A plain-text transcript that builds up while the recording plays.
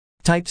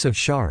Types of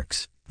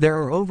sharks. There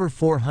are over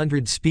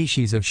 400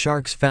 species of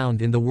sharks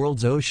found in the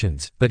world's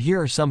oceans, but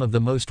here are some of the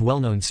most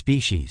well-known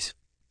species.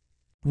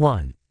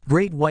 1.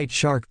 Great white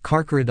shark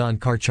Carcharodon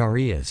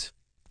carcharias.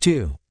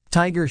 2.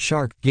 Tiger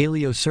shark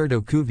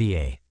Galeocerdo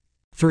cuvier.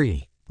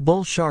 3.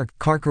 Bull shark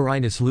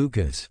Carcharhinus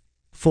leucas.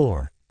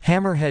 4.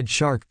 Hammerhead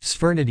shark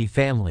Sphyrnidae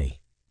family.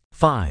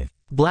 5.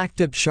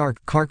 Blacktip shark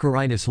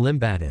Carcharhinus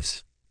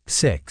limbatus.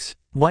 6.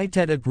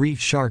 White-headed reef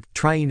shark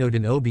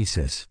Triaenodon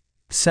obesus.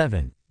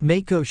 7.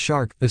 Mako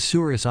shark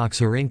Isurus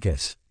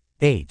oxyrinchus.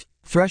 8.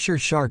 Thresher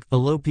shark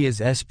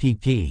Alopias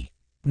spp.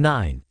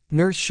 9.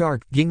 Nurse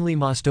shark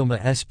Ginglymostoma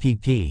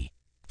spp.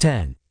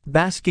 10.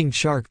 Basking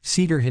shark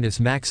Cetorhinus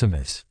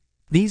maximus.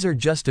 These are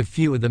just a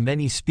few of the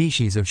many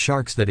species of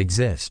sharks that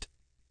exist.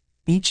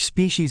 Each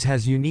species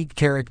has unique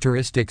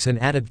characteristics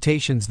and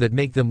adaptations that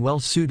make them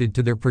well suited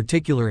to their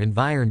particular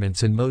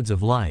environments and modes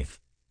of life.